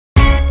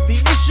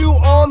The issue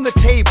on the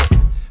table.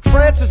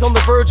 France is on the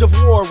verge of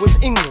war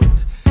with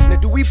England. Now,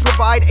 do we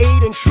provide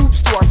aid and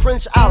troops to our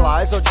French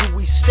allies, or do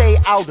we stay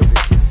out of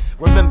it?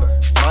 Remember,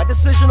 my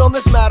decision on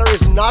this matter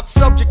is not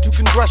subject to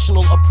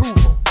congressional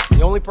approval.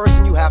 The only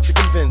person you have to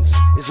convince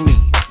is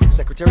me.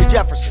 Secretary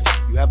Jefferson,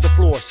 you have the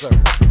floor, sir.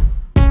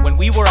 When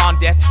we were on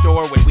death's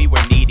door, when we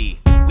were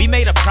needy, we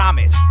made a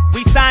promise,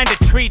 we signed a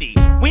treaty.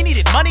 We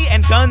needed money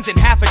and guns and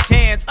half a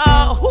chance.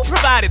 Who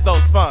provided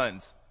those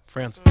funds?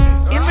 France.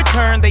 In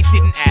return, they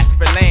didn't ask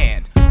for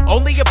land.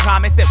 Only a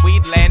promise that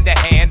we'd lend a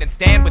hand and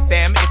stand with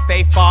them if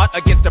they fought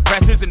against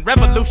oppressors. And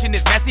revolution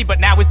is messy, but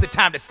now is the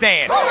time to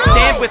stand.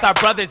 Stand with our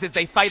brothers as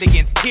they fight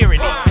against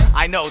tyranny.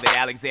 I know that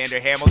Alexander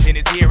Hamilton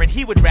is here and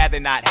he would rather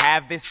not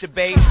have this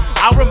debate.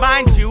 I'll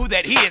remind you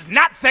that he is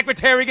not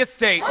Secretary of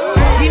State.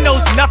 He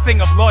knows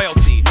nothing of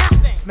loyalty.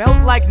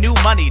 Smells like new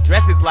money,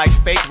 dresses like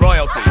fake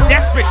royalty.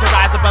 Desperate to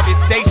rise above his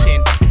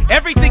station,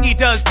 everything he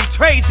does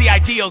betrays the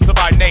ideals of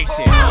our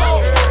nation.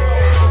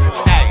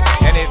 Hey,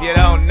 and if you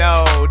don't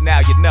know, now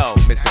you know,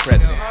 Mr.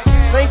 President.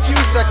 Thank you,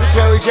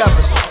 Secretary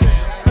Jefferson.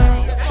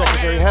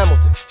 Secretary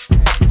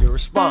Hamilton, your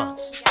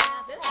response.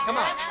 Come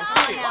on, let's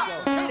see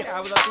it. I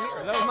would love to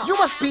hear it. You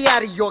must be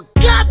out of your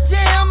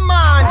goddamn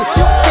mind if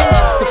you think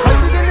the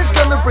president is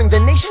gonna bring the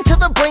nation to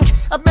the brink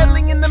of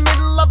meddling in the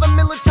middle of a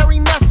military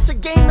mess. A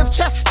game of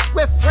chess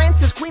where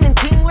France is queen and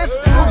kingless.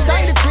 Who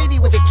signed a treaty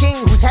with a king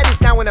whose head is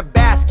now in a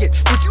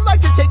basket. Would you like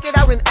to take it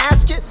out and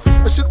ask it?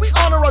 Or should we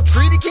honor our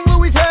treaty, King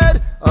Louis's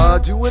head?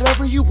 Do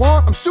whatever you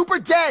want, I'm super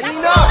dead.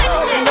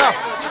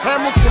 Enough!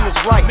 Hamilton is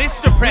right.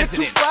 Mr. President.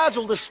 We're too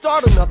fragile to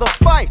start another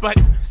fight. But,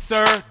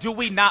 sir, do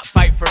we not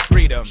fight for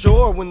freedom?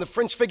 Sure, when the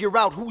French figure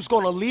out who's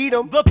gonna lead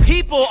them. The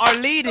people are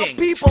leading. The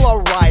people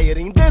are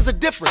rioting. There's a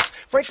difference.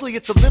 Frankly,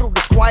 it's a little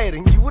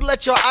disquieting. You would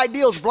let your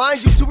ideals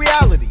blind you to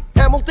reality.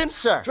 Hamilton,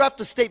 sir, draft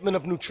a statement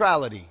of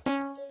neutrality.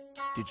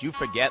 Did you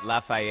forget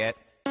Lafayette?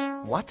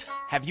 What?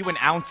 Have you an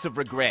ounce of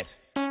regret?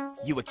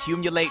 You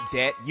accumulate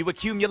debt, you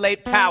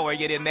accumulate power,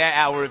 yet in their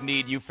hour of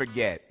need you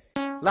forget.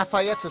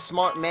 Lafayette's a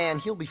smart man,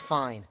 he'll be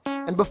fine.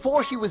 And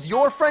before he was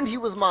your friend, he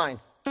was mine.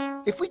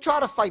 If we try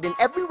to fight in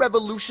every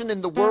revolution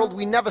in the world,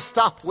 we never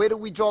stop. Where do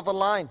we draw the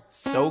line?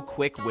 So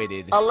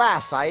quick-witted.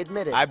 Alas, I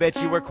admit it. I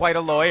bet you were quite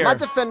a lawyer. My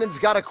defendants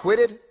got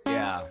acquitted.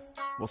 Yeah.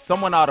 Well,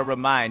 someone ought to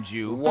remind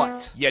you.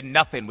 What? You're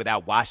nothing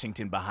without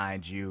Washington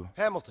behind you.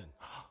 Hamilton.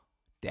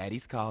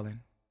 Daddy's calling.